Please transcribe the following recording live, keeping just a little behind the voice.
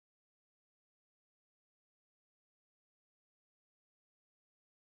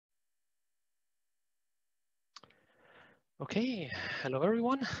Okay, hello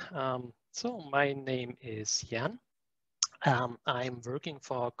everyone. So my name is Jan. I'm working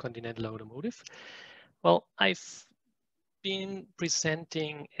for Continental Automotive. Well, I've been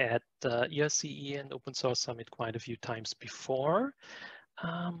presenting at the ERCE and Open Source Summit quite a few times before.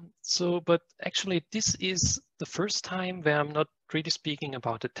 But actually this is the first time where I'm not really speaking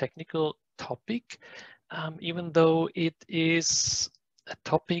about a technical topic, even though it is a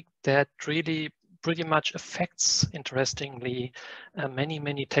topic that really pretty much affects, interestingly,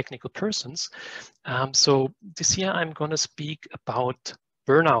 many technical persons. So this year I'm going to speak about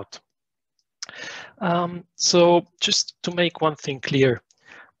burnout. So just to make one thing clear,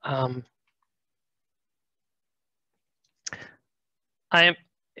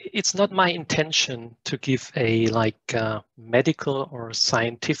 it's not my intention to give a medical or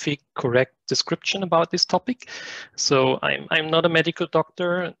scientific correct description about this topic. So I'm not a medical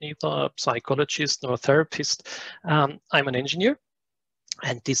doctor, neither a psychologist nor a therapist. I'm an engineer,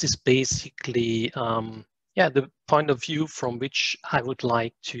 and this is basically the point of view from which I would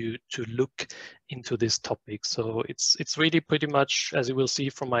like to look into this topic. So it's really pretty much, as you will see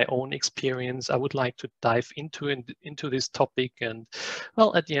from my own experience, I would like to dive into this topic and,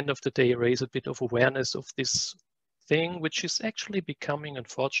 well, at the end of the day, raise a bit of awareness of this thing, which is actually becoming,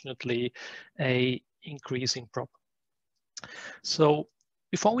 unfortunately, a increasing problem. So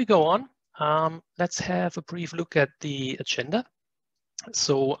before we go on, let's have a brief look at the agenda.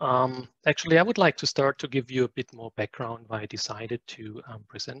 So actually, I would like to start to give you a bit more background why I decided to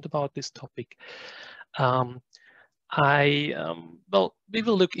present about this topic. Well, we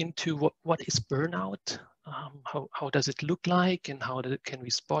will look into what is burnout, how does it look like, and how can we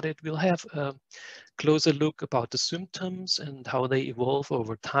spot it. We'll have a closer look about the symptoms and how they evolve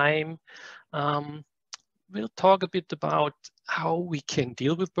over time. We'll talk a bit about how we can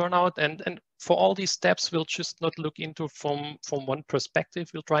deal with burnout, and for all these steps, we'll just not look into from one perspective.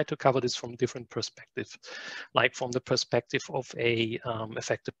 We'll try to cover this from different perspectives, like from the perspective of a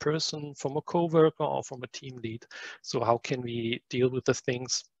affected person, from a coworker, or from a team lead. So how can we deal with the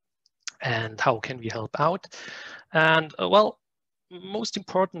things, and how can we help out? And well, most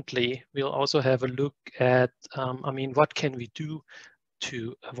importantly, we'll also have a look at, what can we do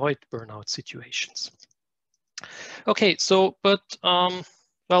to avoid burnout situations? Okay, so,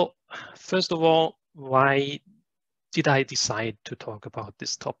 well, first of all, why did I decide to talk about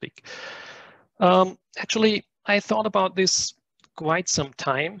this topic? Actually, I thought about this quite some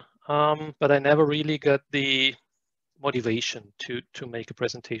time, but I never really got the motivation to make a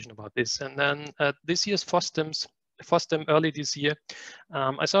presentation about this. And then at this year's FOSDEM early this year,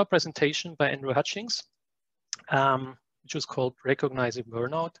 I saw a presentation by Andrew Hutchings, which was called Recognizing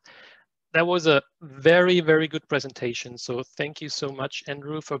Burnout. That was a very good presentation. So thank you so much,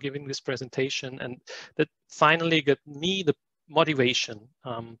 Andrew, for giving this presentation. And that finally got me the motivation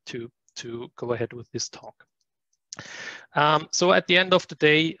to go ahead with this talk. So at the end of the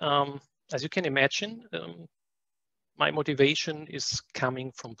day, as you can imagine, my motivation is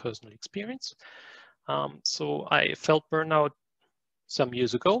coming from personal experience. So I felt burnout some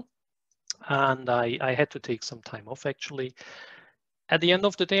years ago, and I had to take some time off, actually. At the end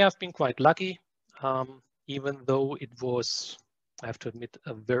of the day, I've been quite lucky, even though it was, I have to admit,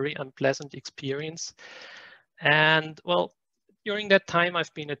 a very unpleasant experience. And well, during that time,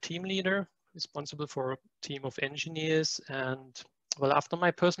 I've been a team leader responsible for a team of engineers. And well, after my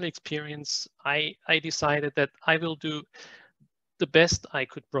personal experience, I decided that I will do the best I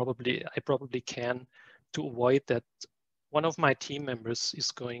probably can to avoid that one of my team members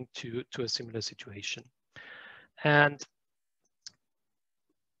is going to a similar situation. And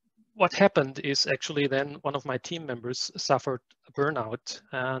what happened is actually then one of my team members suffered a burnout.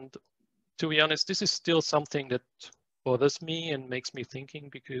 And to be honest, this is still something that bothers me and makes me thinking,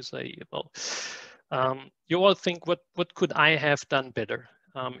 because you all think, what could I have done better?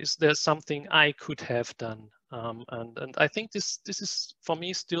 Is there something I could have done? And I think this is for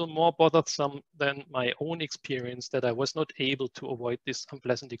me still more bothersome than my own experience, that I was not able to avoid this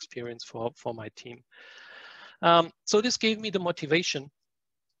unpleasant experience for my team. So this gave me the motivation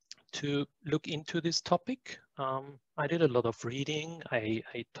to look into this topic. I did a lot of reading. I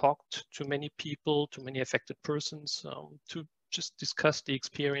talked to many people, to many affected persons, to just discuss the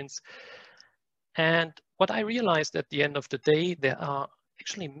experience. And what I realized at the end of the day, there are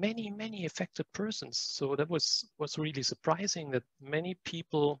actually many affected persons. So that was really surprising, that many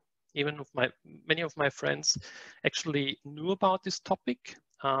people, even of many of my friends, actually knew about this topic,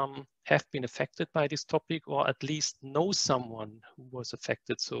 have been affected by this topic, or at least know someone who was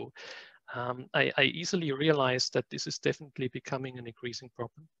affected. So I easily realized that this is definitely becoming an increasing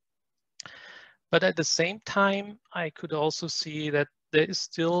problem. But at the same time, I could also see that there is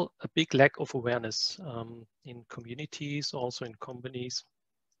still a big lack of awareness in communities, also in companies.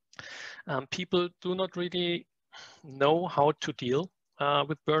 People do not really know how to deal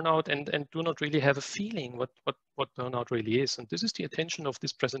with burnout and do not really have a feeling what burnout really is. And this is the intention of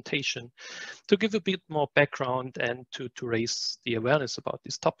this presentation, to give a bit more background and to raise the awareness about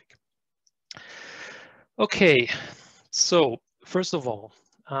this topic. Okay, so first of all,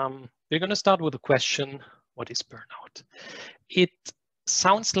 we're going to start with a question: what is burnout? It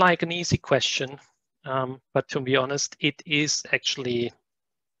sounds like an easy question, but to be honest, it is actually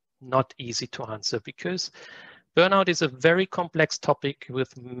not easy to answer, because burnout is a very complex topic with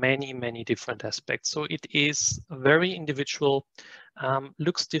many, many different aspects. So it is very individual,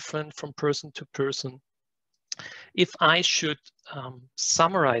 looks different from person to person. If I should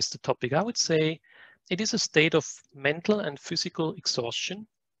summarize the topic, I would say it is a state of mental and physical exhaustion,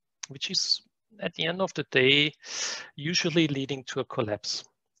 which is at the end of the day usually leading to a collapse.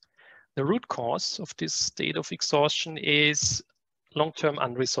 The root cause of this state of exhaustion is long-term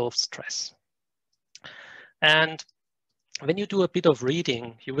unresolved stress. And when you do a bit of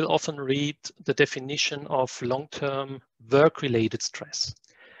reading, you will often read the definition of long-term work-related stress.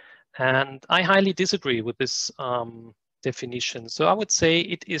 And I highly disagree with this definition. So I would say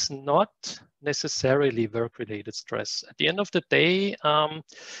it is not necessarily work-related stress. At the end of the day,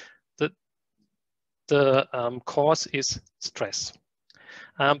 the cause is stress.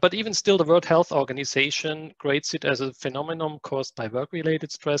 But even still, the World Health Organization grades it as a phenomenon caused by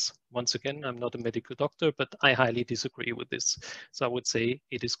work-related stress. Once again, I'm not a medical doctor, but I highly disagree with this. So I would say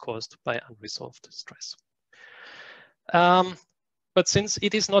it is caused by unresolved stress. But since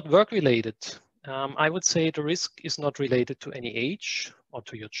it is not work-related, I would say the risk is not related to any age or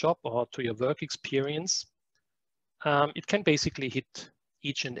to your job or to your work experience. It can basically hit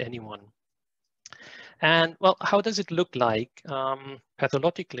each and anyone. And well, how does it look like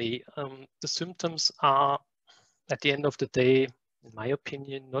pathologically? The symptoms are, at the end of the day, in my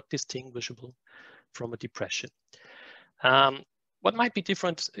opinion, not distinguishable from a depression. What might be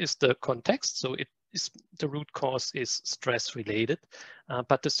different is the context. So the root cause is stress related,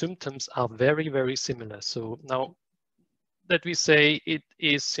 but the symptoms are very, very similar. So now that we say it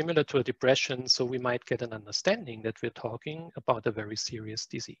is similar to a depression, so we might get an understanding that we're talking about a very serious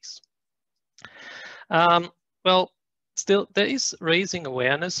disease. Well, still there is raising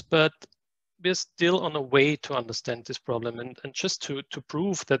awareness, but we're still on a way to understand this problem. And just to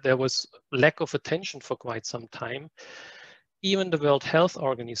prove that there was lack of attention for quite some time, even the World Health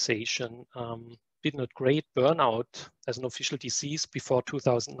Organization did not grade burnout as an official disease before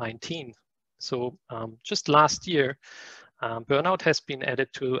 2019. So just last year, burnout has been added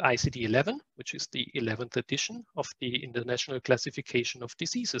to ICD-11, which is the 11th edition of the International Classification of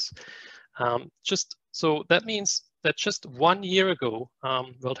Diseases. So that means that just 1 year ago,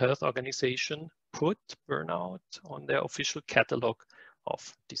 World Health Organization put burnout on their official catalog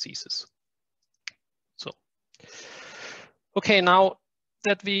of diseases. So, okay, now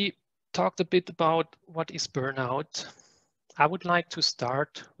that we talked a bit about what is burnout, I would like to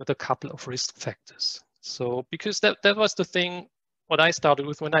start with a couple of risk factors. So, because that was the thing, what I started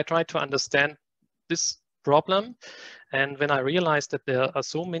with when I tried to understand this problem. And when I realized that there are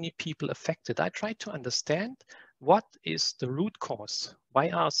so many people affected, I tried to understand what is the root cause? Why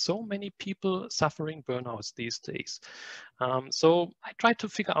are so many people suffering burnouts these days? So I tried to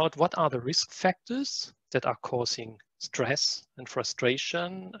figure out what are the risk factors that are causing stress and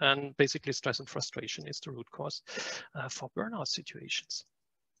frustration. And basically stress and frustration is the root cause for burnout situations.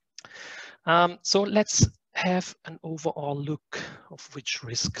 So let's have an overall look of which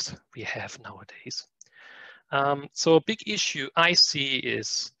risks we have nowadays. So a big issue I see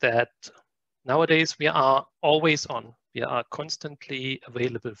is that nowadays we are always on. We are constantly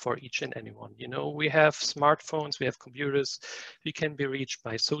available for each and anyone. You know, we have smartphones, we have computers, we can be reached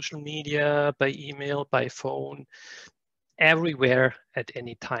by social media, by email, by phone, everywhere at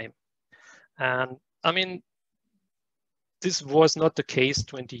any time. And I mean, this was not the case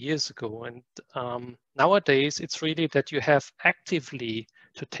 20 years ago. And nowadays, it's really that you have actively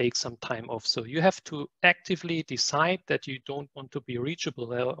to take some time off. So you have to actively decide that you don't want to be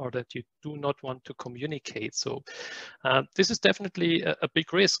reachable or that you do not want to communicate. So this is definitely a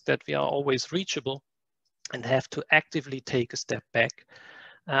big risk, that we are always reachable and have to actively take a step back.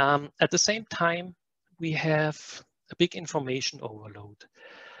 At the same time, we have a big information overload.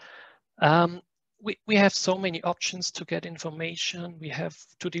 We have so many options to get information. We have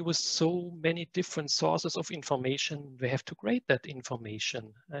to deal with so many different sources of information. We have to grade that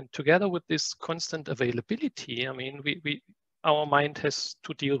information. And together with this constant availability, I mean, we our mind has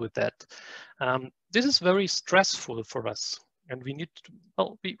to deal with that. This is very stressful for us, and we need to,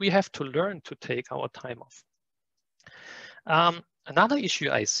 well, we have to learn to take our time off. Another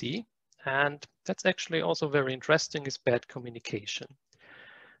issue I see, and that's actually also very interesting, is bad communication.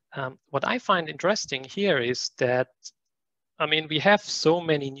 What I find interesting here is that, I mean, we have so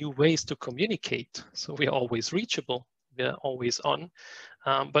many new ways to communicate. So we are always reachable, we are always on,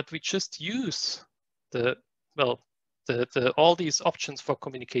 but we just use all these options for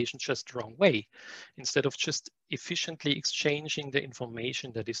communication just the wrong way. Instead of just efficiently exchanging the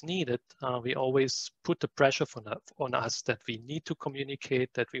information that is needed, we always put the pressure on us that we need to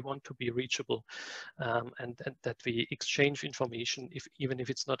communicate, that we want to be reachable, and that we exchange information even if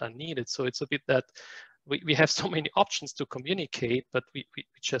it's not unneeded. So it's a bit that we have so many options to communicate, but we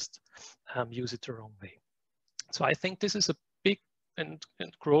just use it the wrong way. So I think this is a big and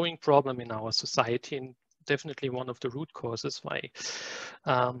growing problem in our society, and definitely one of the root causes why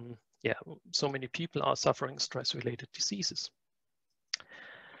so many people are suffering stress-related diseases.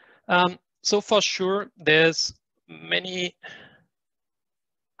 So for sure, there's many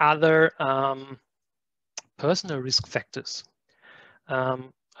other personal risk factors,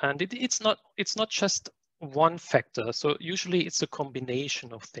 and it's not just one factor. So usually it's a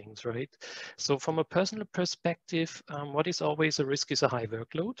combination of things, right? So from a personal perspective, what is always a risk is a high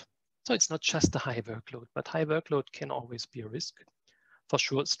workload. So it's not just a high workload, but high workload can always be a risk. For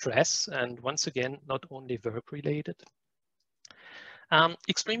sure, stress, and once again, not only work-related.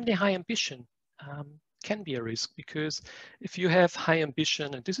 Extremely high ambition can be a risk, because if you have high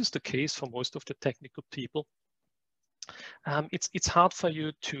ambition, and this is the case for most of the technical people, it's hard for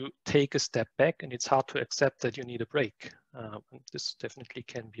you to take a step back, and it's hard to accept that you need a break. This definitely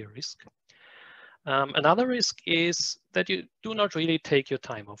can be a risk. Another risk is that you do not really take your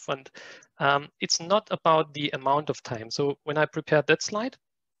time off, and it's not about the amount of time. So when I prepared that slide,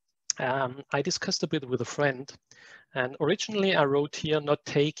 I discussed a bit with a friend, and originally I wrote here not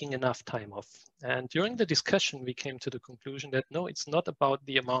taking enough time off. And during the discussion, we came to the conclusion that no, it's not about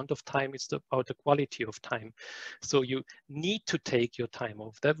the amount of time, it's about the quality of time. So you need to take your time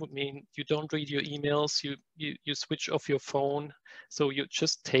off. That would mean you don't read your emails, you switch off your phone. So you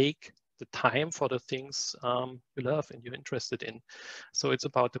just take the time for the things you love and you're interested in. So it's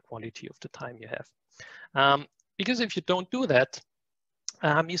about the quality of the time you have. Because if you don't do that,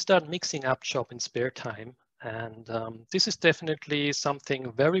 you start mixing up job and spare time. And this is definitely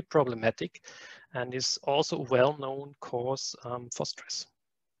something very problematic and is also a well-known cause for stress.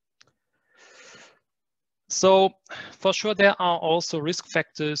 So for sure, there are also risk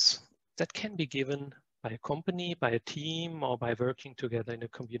factors that can be given by a company, by a team, or by working together in a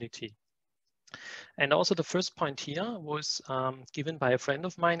community. And also the first point here was given by a friend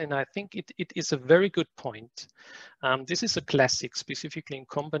of mine, and I think it is a very good point. This is a classic, specifically in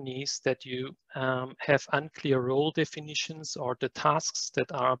companies, that you have unclear role definitions, or the tasks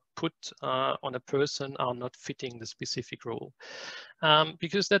that are put on a person are not fitting the specific role.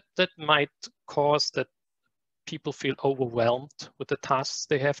 Because that might cause that people feel overwhelmed with the tasks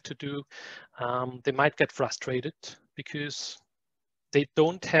they have to do. They might get frustrated because they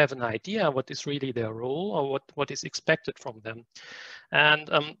don't have an idea what is really their role or what is expected from them. And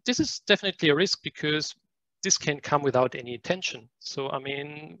this is definitely a risk, because this can come without any intention. So, I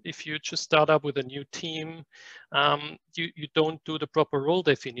mean, if you just start up with a new team, you don't do the proper role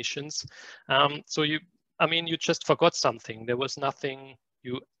definitions. So you just forgot something. There was nothing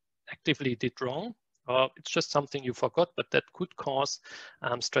you actively did wrong. It's just something you forgot, but that could cause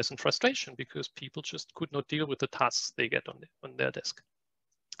stress and frustration, because people just could not deal with the tasks they get on their desk.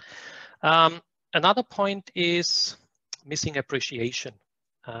 Another point is missing appreciation.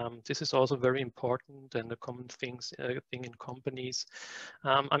 This is also very important and a common thing in companies.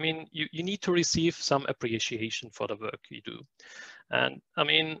 I mean, you need to receive some appreciation for the work you do. And I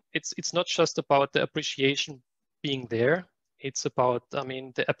mean, it's not just about the appreciation being there. It's about, I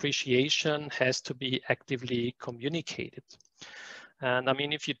mean, the appreciation has to be actively communicated. And I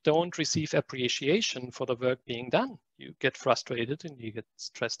mean, if you don't receive appreciation for the work being done, you get frustrated and you get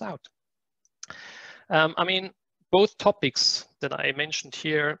stressed out. I mean, both topics that I mentioned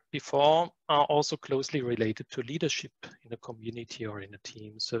here before are also closely related to leadership in a community or in a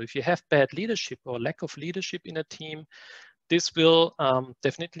team. So if you have bad leadership or lack of leadership in a team, this will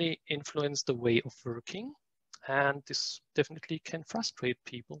definitely influence the way of working. And this definitely can frustrate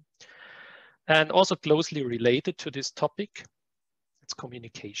people. And also closely related to this topic, it's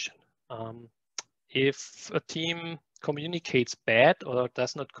communication. If a team communicates bad or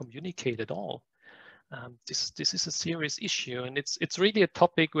does not communicate at all, this is a serious issue, and it's really a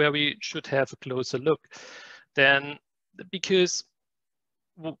topic where we should have a closer look. Then because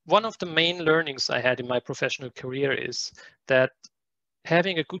one of the main learnings I had in my professional career is that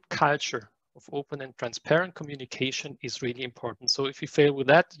having a good culture of open and transparent communication is really important. So if you fail with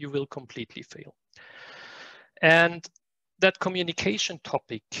that, you will completely fail. And that communication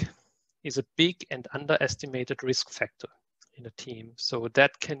topic is a big and underestimated risk factor in a team. So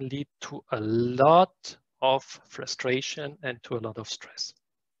that can lead to a lot of frustration and to a lot of stress.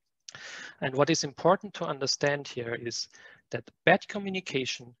 And what is important to understand here is that bad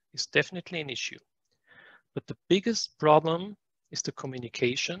communication is definitely an issue. But the biggest problem is the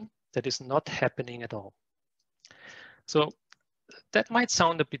communication that is not happening at all. So that might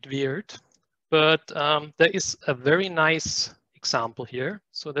sound a bit weird, but there is a very nice example here.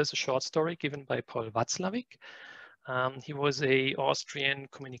 So there's a short story given by Paul Watzlawick. He was an Austrian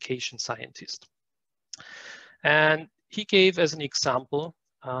communication scientist. And he gave as an example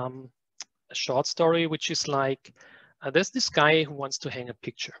a short story, which is like, there's this guy who wants to hang a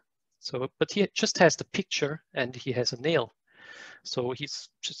picture. So, but he just has the picture and he has a nail. So he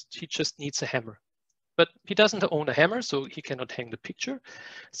just needs a hammer. But he doesn't own a hammer, so he cannot hang the picture.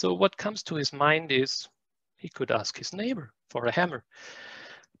 So what comes to his mind is he could ask his neighbor for a hammer.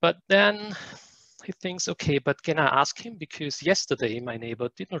 But then he thinks, okay, but can I ask him? Because yesterday my neighbor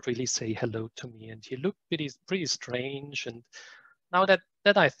did not really say hello to me and he looked pretty strange. And now that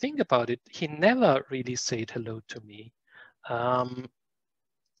I think about it, he never really said hello to me.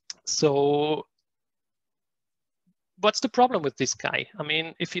 So what's the problem with this guy? I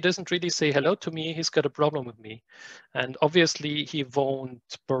mean, if he doesn't really say hello to me, he's got a problem with me. And obviously he won't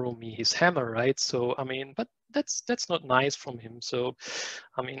borrow me his hammer, right? So, I mean, but that's not nice from him. So,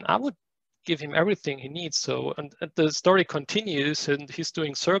 I mean, I would give him everything he needs. So, and the story continues and he's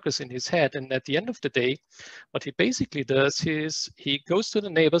doing circus in his head. And at the end of the day, what he basically does is he goes to the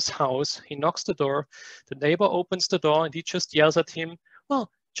neighbor's house, he knocks the door, the neighbor opens the door and he just yells at him,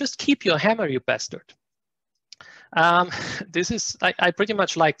 well, just keep your hammer, you bastard. This is, I pretty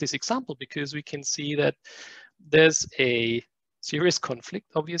much like this example because we can see that there's a serious conflict,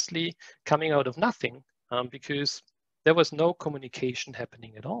 obviously, coming out of nothing because there was no communication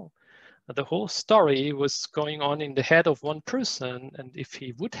happening at all. The whole story was going on in the head of one person, and if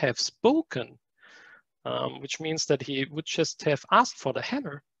he would have spoken, which means that he would just have asked for the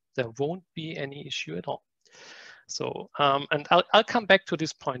hammer, there won't be any issue at all. So, and I'll come back to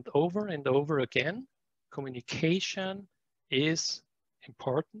this point over and over again. Communication is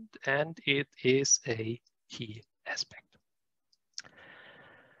important and it is a key aspect.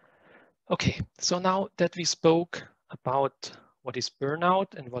 Okay, so now that we spoke about what is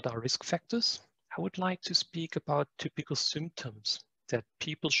burnout and what are risk factors, I would like to speak about typical symptoms that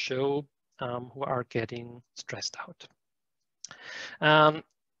people show who are getting stressed out.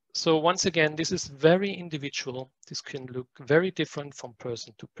 So once again, this is very individual. This can look very different from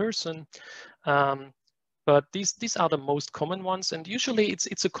person to person. But these are the most common ones, and usually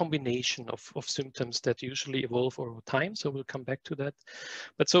it's a combination of symptoms that usually evolve over time. So we'll come back to that.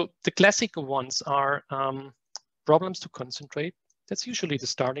 But so the classical ones are problems to concentrate. That's usually the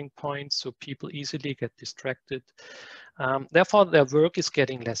starting point. So people easily get distracted. Therefore, their work is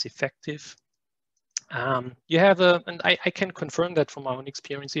getting less effective. You have and I can confirm that from my own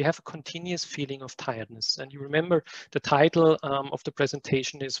experience, you have a continuous feeling of tiredness. And you remember the title of the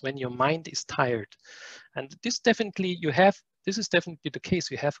presentation is When Your Mind is Tired. And this is definitely the case.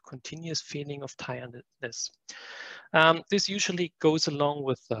 You have a continuous feeling of tiredness. This usually goes along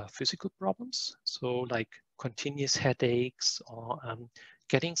with physical problems. So like continuous headaches or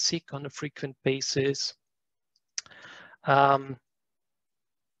getting sick on a frequent basis.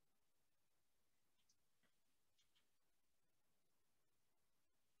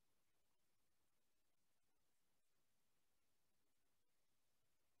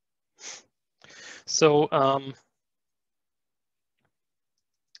 So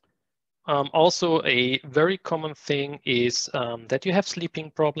also a very common thing is that you have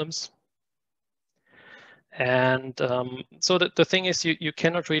sleeping problems. And so the thing is you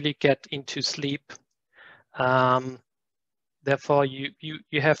cannot really get into sleep. Therefore,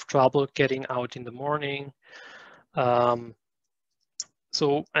 you have trouble getting out in the morning.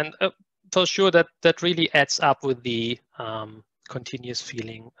 So, and for sure that really adds up with the continuous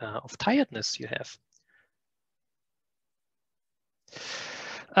feeling of tiredness you have.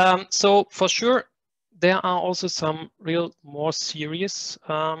 So for sure, there are also some real more serious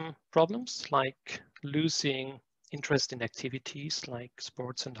problems like losing interest in activities like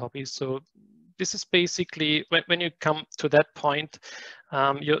sports and hobbies. So this is basically when you come to that point,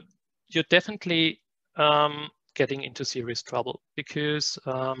 you're definitely getting into serious trouble because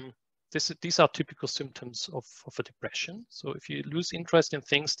these are typical symptoms of a depression. So if you lose interest in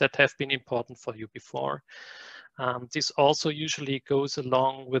things that have been important for you before, this also usually goes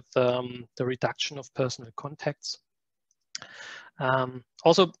along with the reduction of personal contacts.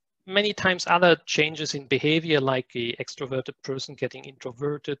 Also, many times other changes in behavior, like the extroverted person getting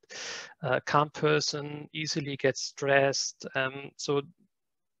introverted, calm person easily gets stressed.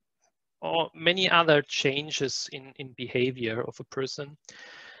 Or many other changes in behavior of a person.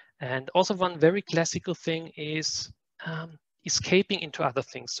 And also one very classical thing is escaping into other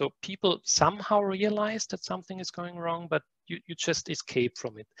things. So people somehow realize that something is going wrong, but you just escape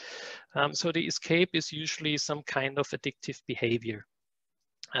from it. So the escape is usually some kind of addictive behavior.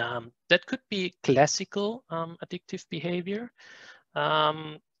 That could be classical addictive behavior,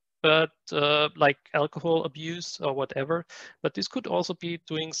 but like alcohol abuse or whatever. But this could also be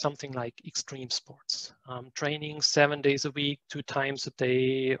doing something like extreme sports, training 7 days a week, 2 times a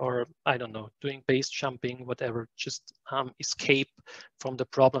day, or I don't know, doing base jumping, whatever. Just escape from the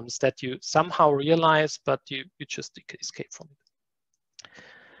problems that you somehow realize, but you just escape from it.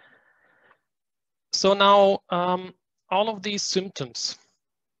 So now all of these symptoms,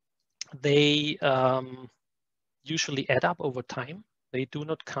 they usually add up over time. They do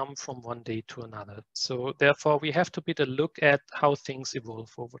not come from one day to another. So therefore, we have to a look at how things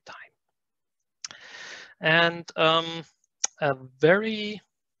evolve over time. And a very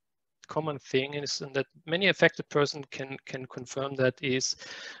common thing is, and that many affected persons can confirm that, is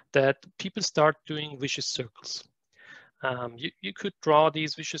that people start doing vicious circles. You could draw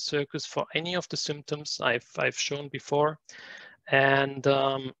these vicious circles for any of the symptoms I've shown before. And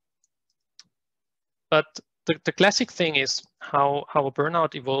but the classic thing is how a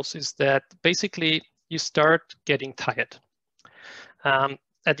burnout evolves is that basically you start getting tired.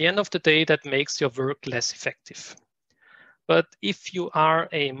 At the end of the day, that makes your work less effective. But if you are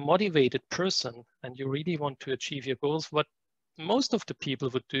a motivated person and you really want to achieve your goals, what most of the people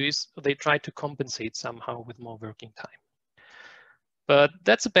would do is they try to compensate somehow with more working time. But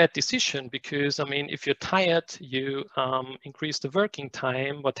that's a bad decision because, I mean, if you're tired, you increase the working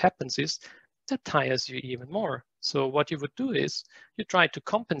time. What happens is that tires you even more. So what you would do is you try to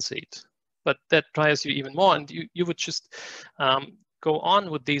compensate, but that tires you even more. And you would just go on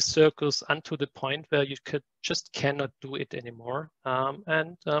with these circles until the point where you just cannot do it anymore.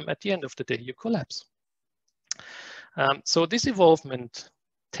 And at the end of the day, you collapse. So this evolvement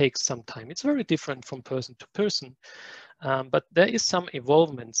takes some time. It's very different from person to person, but there is some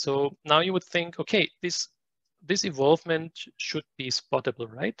evolvement. So now you would think, okay, this evolvement should be spottable,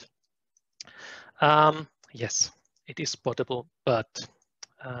 right? Yes, it is spottable, but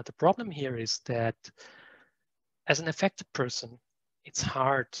the problem here is that as an affected person, it's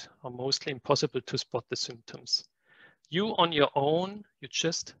hard or mostly impossible to spot the symptoms. You on your own, you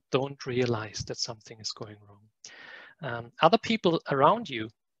just don't realize that something is going wrong. Other people around you,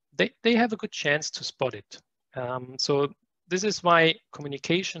 they have a good chance to spot it. So this is why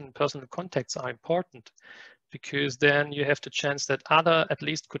communication, personal contacts are important, because then you have the chance that other at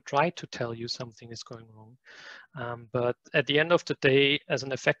least could try to tell you something is going wrong. But at the end of the day, as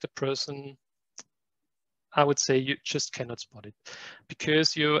an affected person, I would say you just cannot spot it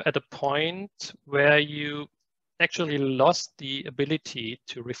because you're at a point where you actually lost the ability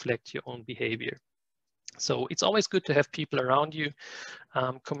to reflect your own behavior. So it's always good to have people around you.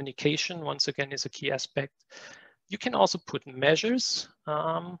 Communication, once again, is a key aspect. You can also put measures,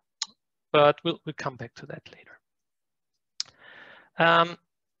 but we'll come back to that later.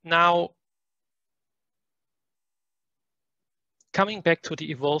 Now, coming back to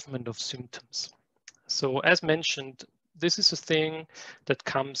the evolvement of symptoms. So as mentioned, this is a thing that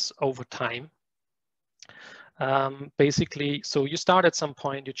comes over time. Basically, so you start at some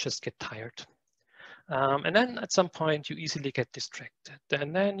point, you just get tired. And then at some point you easily get distracted.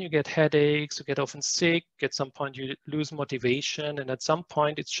 And then you get headaches, you get often sick, at some point you lose motivation, and at some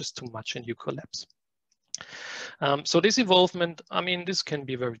point it's just too much and you collapse. So this evolvement, I mean, this can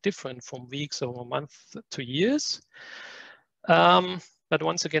be very different from weeks or a month to years. But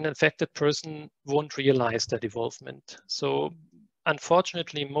once again, an affected person won't realize that evolvement. So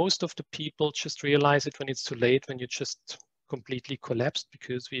unfortunately, most of the people just realize it when it's too late, when you just completely collapsed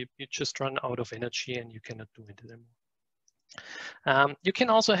because you just run out of energy and you cannot do it anymore. You can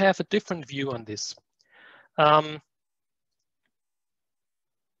also have a different view on this.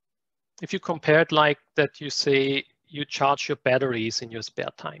 If you compare it like that, you say you charge your batteries in your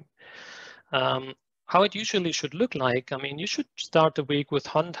spare time. How it usually should look like, I mean, you should start the week with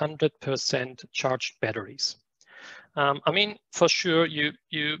 100% charged batteries. I mean, for sure, you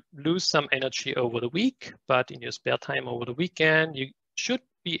lose some energy over the week, but in your spare time over the weekend, you should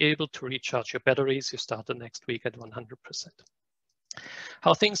be able to recharge your batteries. You start the next week at 100%.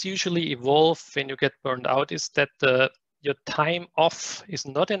 How things usually evolve when you get burned out is that your time off is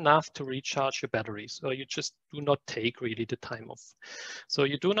not enough to recharge your batteries, or you just do not take really the time off. So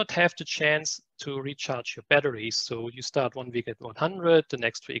you do not have the chance to recharge your batteries. So you start 1 week at 100, the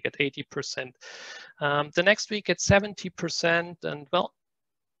next week at 80%, the next week at 70%, and well,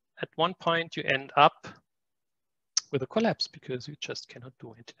 at one point you end up with a collapse because you just cannot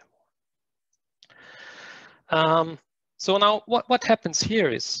do it anymore. So now what happens here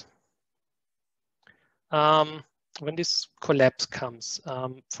is, when this collapse comes,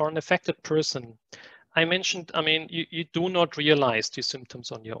 for an affected person, I mentioned, I mean, you do not realize these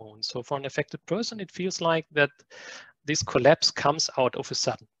symptoms on your own. So for an affected person, it feels like that this collapse comes out of a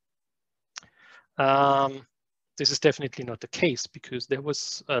sudden. This is definitely not the case, because there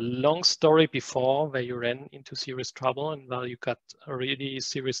was a long story before where you ran into serious trouble and where you got really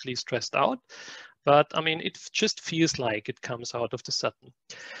seriously stressed out. But I mean, it just feels like it comes out of the sudden.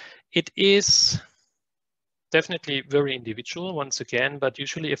 It is definitely very individual once again, but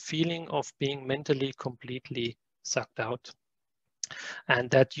usually a feeling of being mentally completely sucked out. And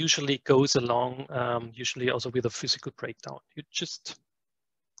that usually goes along, usually also with a physical breakdown. You just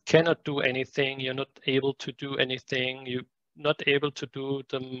cannot do anything. You're not able to do anything. You're not able to do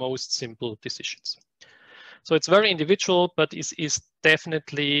the most simple decisions. So it's very individual, but it is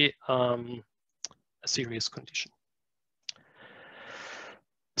definitely a serious condition.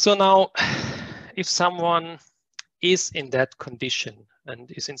 So now, if someone is in that condition and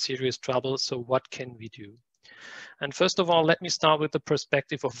is in serious trouble, so what can we do? And first of all, let me start with the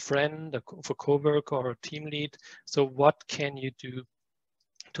perspective of a friend, of a coworker, or a team lead. So what can you do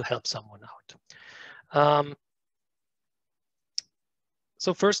to help someone out?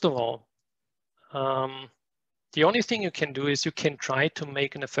 So first of all, the only thing you can do is you can try to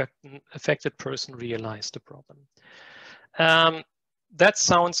make an affected person realize the problem. That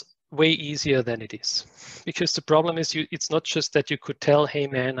sounds way easier than it is, because the problem is it's not just that you could tell, hey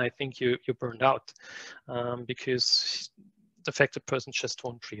man, I think you're burned out, because the affected person just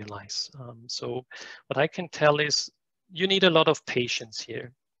won't realize. So what I can tell is you need a lot of patience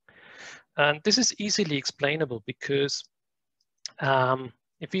here. And this is easily explainable because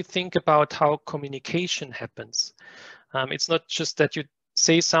if you think about how communication happens, it's not just that you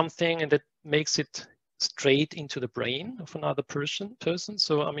say something and that makes it straight into the brain of another person.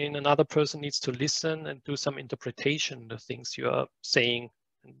 So, I mean, another person needs to listen and do some interpretation of the things you are saying,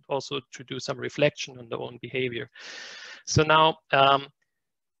 and also to do some reflection on their own behavior. So now,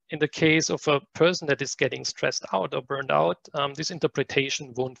 in the case of a person that is getting stressed out or burned out, this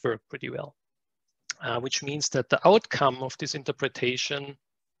interpretation won't work pretty well, which means that the outcome of this interpretation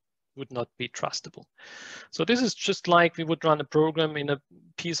would not be trustable. So this is just like we would run a program in a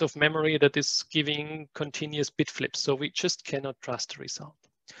piece of memory that is giving continuous bit flips. So we just cannot trust the result.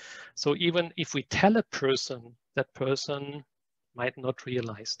 So even if we tell a person, that person might not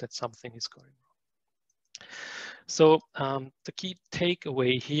realize that something is going wrong. So the key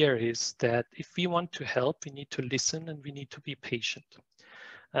takeaway here is that if we want to help, we need to listen and we need to be patient.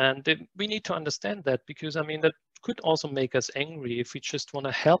 And we need to understand that, because I mean, that could also make us angry if we just want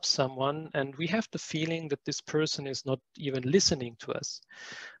to help someone and we have the feeling that this person is not even listening to us.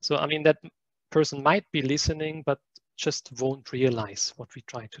 So I mean, that person might be listening, but just won't realize what we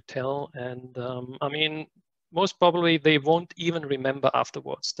try to tell. And I mean, most probably they won't even remember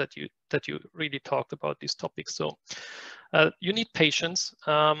afterwards that you really talked about these topics. So you need patience.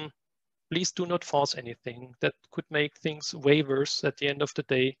 Please do not force anything. That could make things way worse at the end of the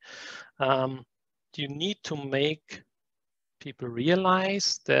day. You need to make people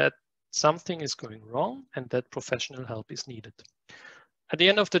realize that something is going wrong and that professional help is needed. At the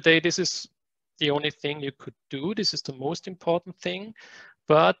end of the day, this is the only thing you could do. This is the most important thing.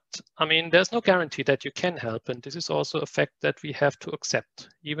 But I mean, there's no guarantee that you can help. And this is also a fact that we have to accept.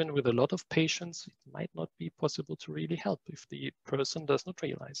 Even with a lot of patience, it might not be possible to really help if the person does not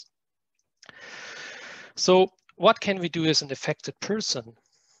realize. So what can we do as an affected person?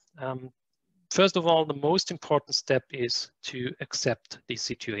 First of all, the most important step is to accept the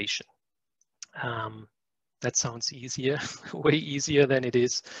situation. That sounds easier, way easier than it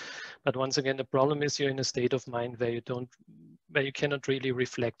is. But once again, the problem is you're in a state of mind where you cannot really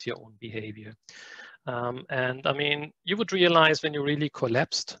reflect your own behavior. And I mean, you would realize when you really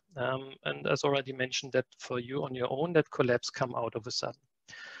collapsed, and as already mentioned, that for you on your own, that collapse come out of a sudden.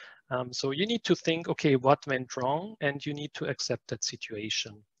 So you need to think, okay, what went wrong? And you need to accept that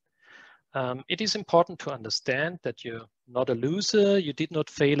situation. It is important to understand that you're not a loser, you did not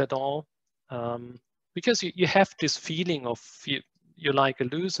fail at all, because you have this feeling of you're like a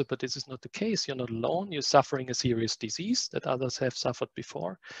loser, but this is not the case. You're not alone. You're suffering a serious disease that others have suffered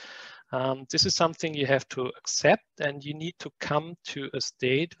before. This is something you have to accept, and you need to come to a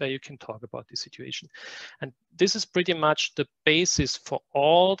state where you can talk about the situation. And this is pretty much the basis for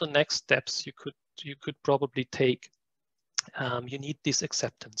all the next steps you could probably take. You need this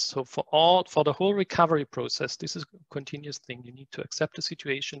acceptance. So for the whole recovery process, this is a continuous thing. You need to accept the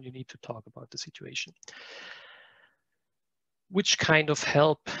situation. You need to talk about the situation. Which kind of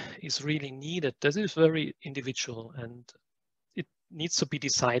help is really needed? This is very individual, and it needs to be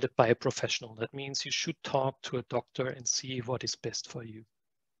decided by a professional. That means you should talk to a doctor and see what is best for you.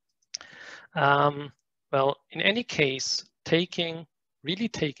 Well, in any case, really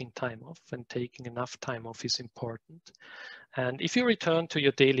taking time off and taking enough time off is important. And if you return to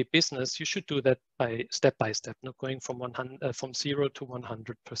your daily business, you should do that by step, not going from 0 to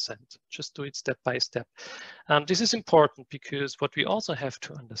 100%. Just do it step by step. This is important because what we also have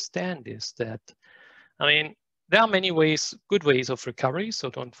to understand is that, I mean, there are many ways, good ways of recovery, so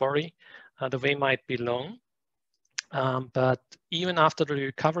don't worry. The way might be long, but even after the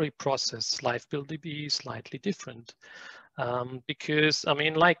recovery process, life will be slightly different. Because, I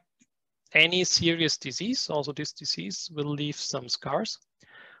mean, like any serious disease, also this disease will leave some scars,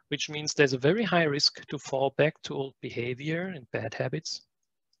 which means there's a very high risk to fall back to old behavior and bad habits.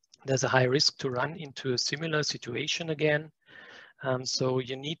 There's a high risk to run into a similar situation again. So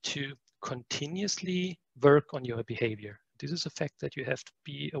you need to continuously work on your behavior. This is a fact that you have to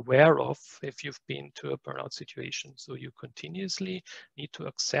be aware of if you've been to a burnout situation. So you continuously need to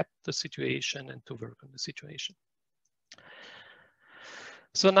accept the situation and to work on the situation.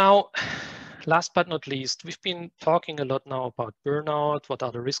 So now, last but not least, we've been talking a lot now about burnout, what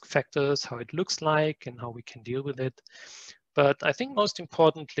are the risk factors, how it looks like, and how we can deal with it. But I think most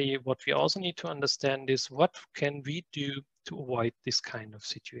importantly, what we also need to understand is what can we do to avoid this kind of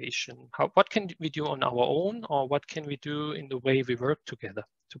situation? What can we do on our own, or what can we do in the way we work together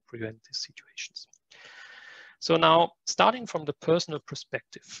to prevent these situations? So now, starting from the personal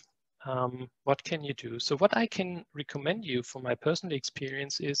perspective, what can you do? So what I can recommend you from my personal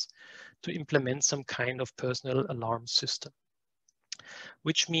experience is to implement some kind of personal alarm system,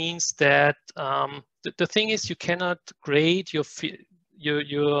 which means that the thing is you cannot grade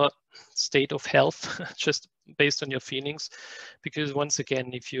your state of health just based on your feelings, because once again,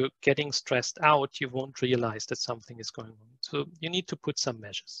 if you're getting stressed out, you won't realize that something is going on. So you need to put some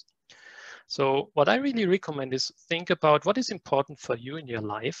measures. So what I really recommend is think about what is important for you in your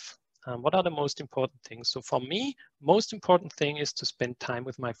life. What are the most important things? So for me, most important thing is to spend time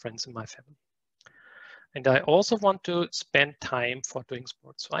with my friends and my family. And I also want to spend time for doing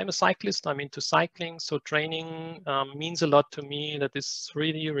sports. So I'm a cyclist, I'm into cycling. So training means a lot to me. That is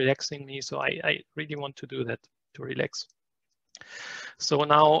really relaxing me. So I really want to do that to relax. So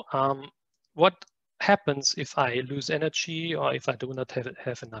now what happens if I lose energy or if I do not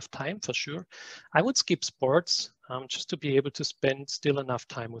have enough time? For sure, I would skip sports just to be able to spend still enough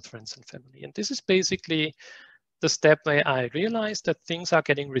time with friends and family. And this is basically the step where I realized that things are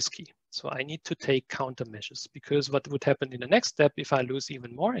getting risky. So I need to take countermeasures, because what would happen in the next step, if I lose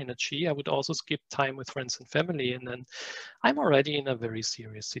even more energy, I would also skip time with friends and family, and then I'm already in a very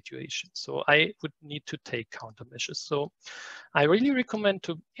serious situation. So I would need to take countermeasures. So I really recommend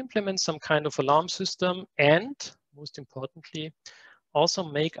to implement some kind of alarm system, and most importantly, also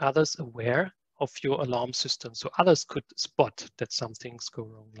make others aware of your alarm system, so others could spot that some things go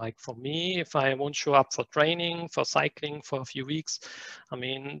wrong. Like for me, if I won't show up for training, for cycling for a few weeks, I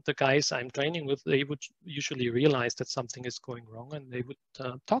mean, the guys I'm training with, they would usually realize that something is going wrong, and they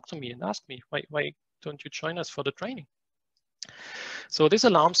would talk to me and ask me, why don't you join us for the training? So this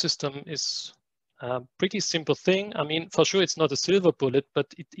alarm system is a pretty simple thing. I mean, for sure, it's not a silver bullet, but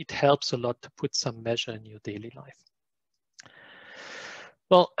it helps a lot to put some measure in your daily life.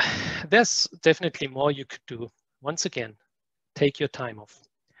 Well, there's definitely more you could do. Once again, take your time off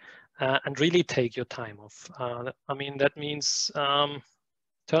and really take your time off. I mean, that means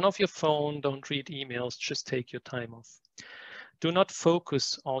turn off your phone, don't read emails, just take your time off. Do not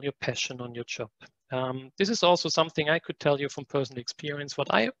focus all your passion on your job. This is also something I could tell you from personal experience.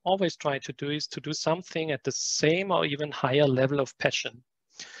 What I always try to do is to do something at the same or even higher level of passion.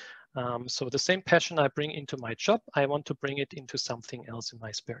 So the same passion I bring into my job, I want to bring it into something else in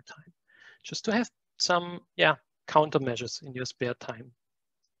my spare time, just to have some countermeasures in your spare time.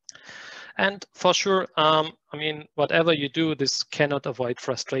 And for sure, I mean, whatever you do, this cannot avoid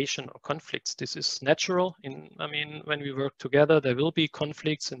frustration or conflicts. This is natural. I mean, when we work together, there will be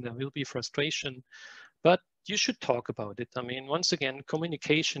conflicts and there will be frustration. But you should talk about it. I mean, once again,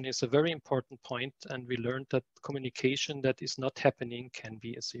 communication is a very important point, and we learned that communication that is not happening can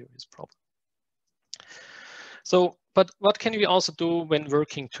be a serious problem. So, but what can we also do when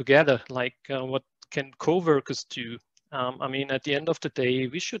working together? Like what can co-workers do? I mean, at the end of the day,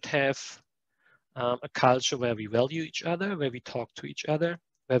 we should have a culture where we value each other, where we talk to each other,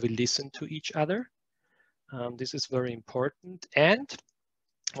 where we listen to each other. This is very important. And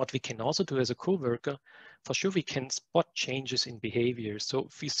what we can also do as a co-worker, for sure, we can spot changes in behavior. So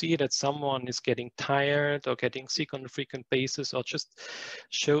if we see that someone is getting tired or getting sick on a frequent basis, or just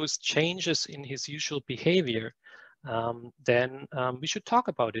shows changes in his usual behavior, then we should talk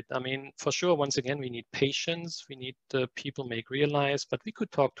about it. I mean, for sure, once again, we need patience. We need people make realize, but we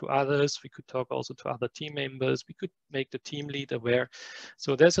could talk to others. We could talk also to other team members. We could make the team lead aware.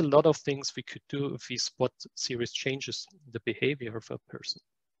 So there's a lot of things we could do if we spot serious changes in the behavior of a person.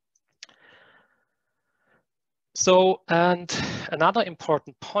 So, and another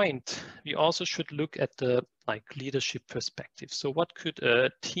important point, we also should look at the leadership perspective. So what could a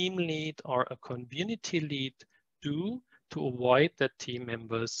team lead or a community lead do to avoid that team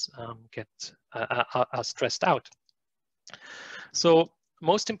members are stressed out? So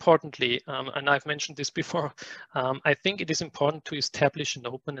most importantly, and I've mentioned this before, I think it is important to establish an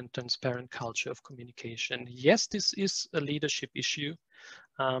open and transparent culture of communication. Yes, this is a leadership issue.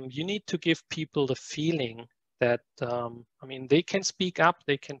 You need to give people the feeling that, I mean, they can speak up,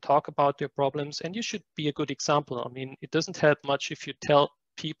 they can talk about their problems, and you should be a good example. I mean, it doesn't help much if you tell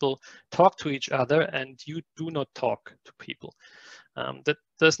people, talk to each other, and you do not talk to people. That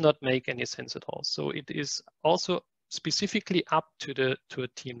does not make any sense at all. So it is also specifically up to a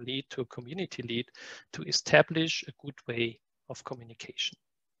team lead, to a community lead, to establish a good way of communication.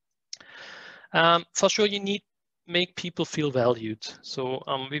 For sure, you need make people feel valued. So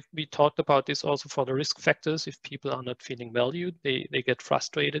we talked about this also for the risk factors. If people are not feeling valued, they get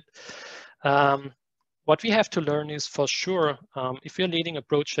frustrated. What we have to learn is, for sure, if we're leading a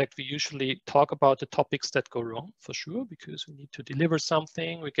project, we usually talk about the topics that go wrong, for sure, because we need to deliver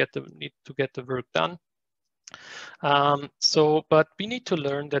something, we need to get the work done. But we need to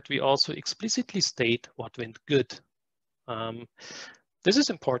learn that we also explicitly state what went good. This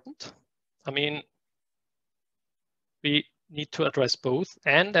is important. I mean, we need to address both,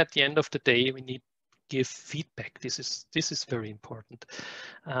 and at the end of the day, we need to give feedback. This is very important.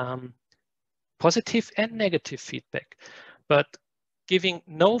 Positive and negative feedback, but giving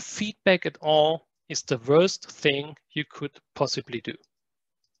no feedback at all is the worst thing you could possibly do.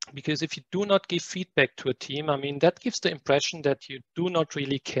 Because if you do not give feedback to a team, I mean, that gives the impression that you do not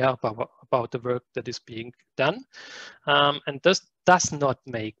really care about the work that is being done. And this does not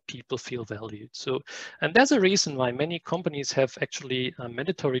make people feel valued. So, and there's a reason why many companies have actually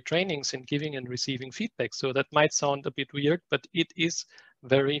mandatory trainings in giving and receiving feedback. So that might sound a bit weird, but it is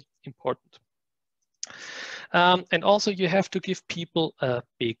very important. And also you have to give people a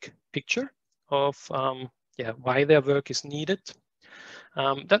big picture of why their work is needed.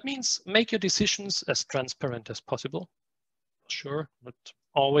 That means make your decisions as transparent as possible. Sure, not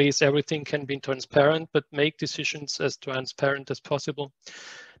always everything can be transparent, but make decisions as transparent as possible.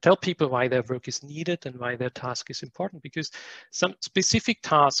 Tell people why their work is needed and why their task is important, because some specific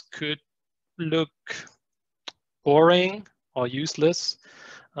task could look boring or useless.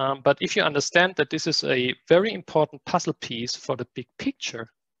 But if you understand that this is a very important puzzle piece for the big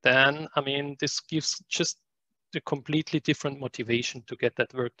picture, then, I mean, this gives just a completely different motivation to get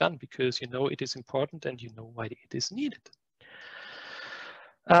that work done, because you know it is important and you know why it is needed.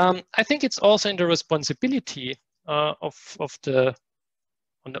 I think it's also in the responsibility on the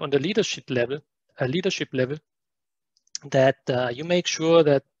leadership level, that you make sure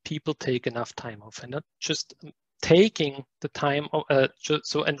that people take enough time off, and not just taking the time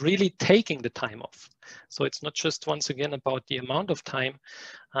and really taking the time off. So it's not just, once again, about the amount of time,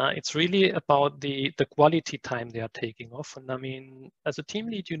 it's really about the quality time they are taking off. And I mean, as a team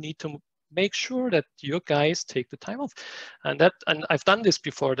lead, you need to make sure that your guys take the time off. And I've done this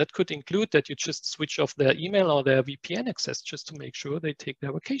before. That could include that you just switch off their email or their VPN access just to make sure they take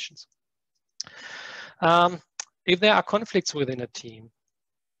their vacations. If there are conflicts within a team,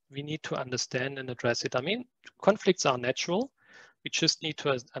 we need to understand and address it. I mean, conflicts are natural. We just need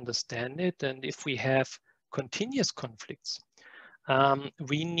to understand it. And if we have continuous conflicts,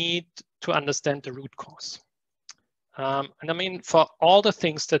 we need to understand the root cause. And I mean, for all the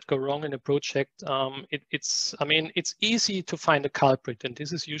things that go wrong in a project, it's easy to find a culprit, and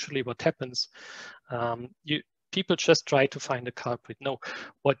this is usually what happens. People just try to find a culprit. No,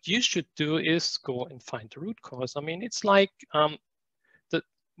 what you should do is go and find the root cause. I mean, it's like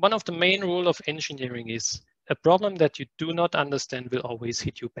one of the main rules of engineering is a problem that you do not understand will always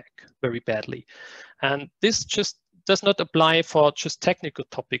hit you back very badly. And this just does not apply for just technical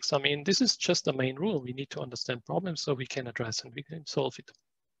topics. I mean, this is just the main rule. We need to understand problems so we can address and we can solve it.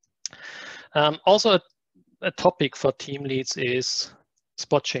 Also, a topic for team leads is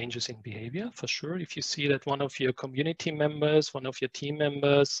spot changes in behavior, for sure. If you see that one of your community members, one of your team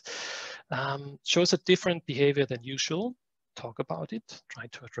members shows a different behavior than usual, talk about it, try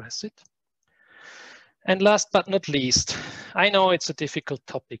to address it. And last but not least, I know it's a difficult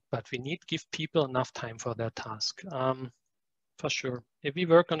topic, but we need to give people enough time for their task. For sure. If we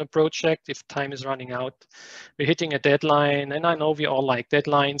work on a project, if time is running out, we're hitting a deadline, and I know we all like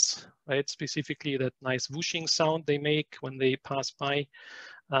deadlines, right? Specifically that nice whooshing sound they make when they pass by.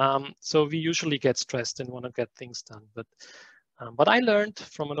 So we usually get stressed and want to get things done. But what I learned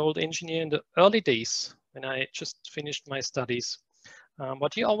from an old engineer in the early days when I just finished my studies,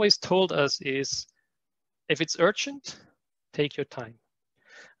 what he always told us is, if it's urgent, take your time.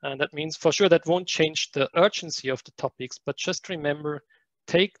 And that means for sure that won't change the urgency of the topics, but just remember,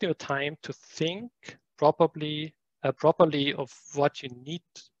 take your time to think properly of what you need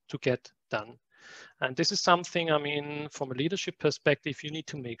to get done. And this is something, I mean, from a leadership perspective, you need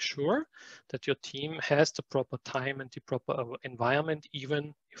to make sure that your team has the proper time and the proper environment,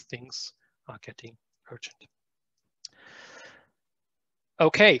 even if things are getting urgent.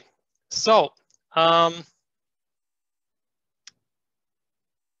 Okay, so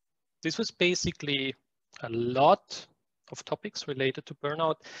this was basically a lot of topics related to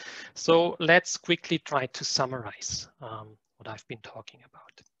burnout. So let's quickly try to summarize what I've been talking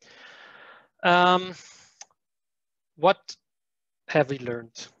about. What have we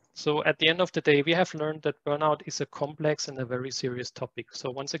learned? So at the end of the day, we have learned that burnout is a complex and a very serious topic. So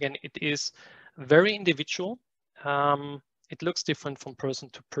once again, it is very individual. It looks different from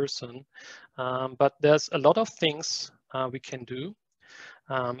person to person, but there's a lot of things we can do.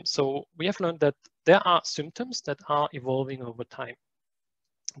 So we have learned that there are symptoms that are evolving over time,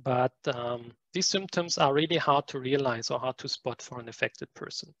 but these symptoms are really hard to realize or hard to spot for an affected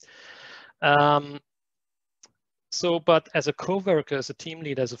person. But as a co-worker, as a team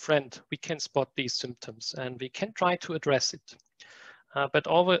leader, as a friend, we can spot these symptoms and we can try to address it. But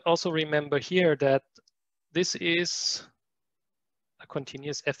also remember here that this is a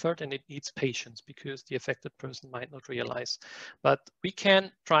continuous effort and it needs patience because the affected person might not realize. But we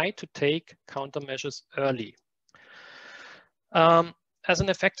can try to take countermeasures early. As an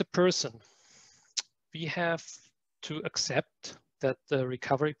affected person, we have to accept that the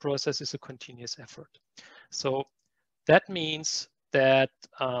recovery process is a continuous effort. So that means that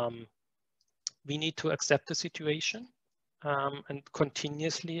we need to accept the situation and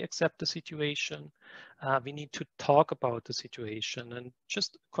continuously accept the situation. We need to talk about the situation and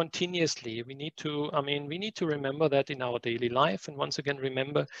just continuously. We need to remember that in our daily life. And once again,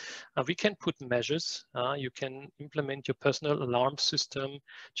 remember, we can put measures. You can implement your personal alarm system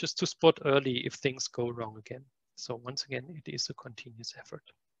just to spot early if things go wrong again. So once again, it is a continuous effort.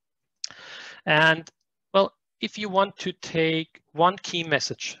 And well, if you want to take one key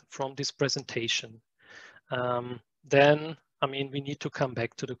message from this presentation, then, we need to come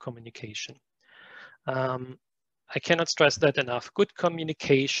back to the communication. I cannot stress that enough. Good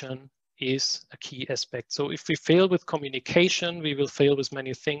communication is a key aspect. So if we fail with communication, we will fail with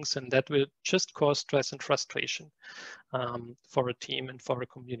many things, and that will just cause stress and frustration for a team and for a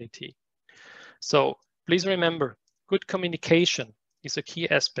community. So please remember, good communication is a key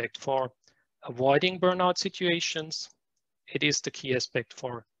aspect for avoiding burnout situations. It is the key aspect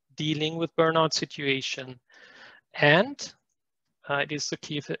for dealing with burnout situation, and it is the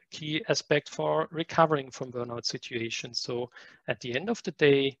key aspect for recovering from burnout situations. So at the end of the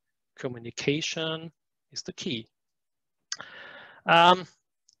day, communication is the key.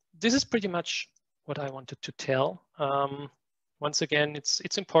 This is pretty much what I wanted to tell. Once again,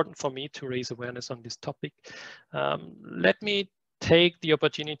 it's important for me to raise awareness on this topic. Let me take the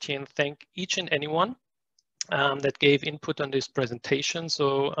opportunity and thank each and anyone that gave input on this presentation.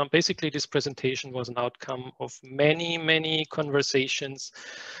 So basically this presentation was an outcome of many conversations,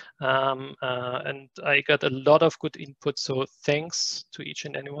 and I got a lot of good input. So thanks to each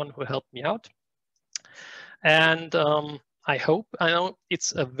and anyone who helped me out. And I know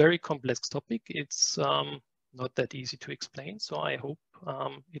it's a very complex topic. It's not that easy to explain. So I hope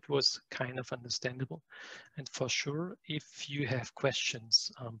it was kind of understandable. And for sure, if you have questions,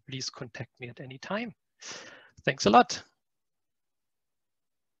 please contact me at any time. Thanks a lot.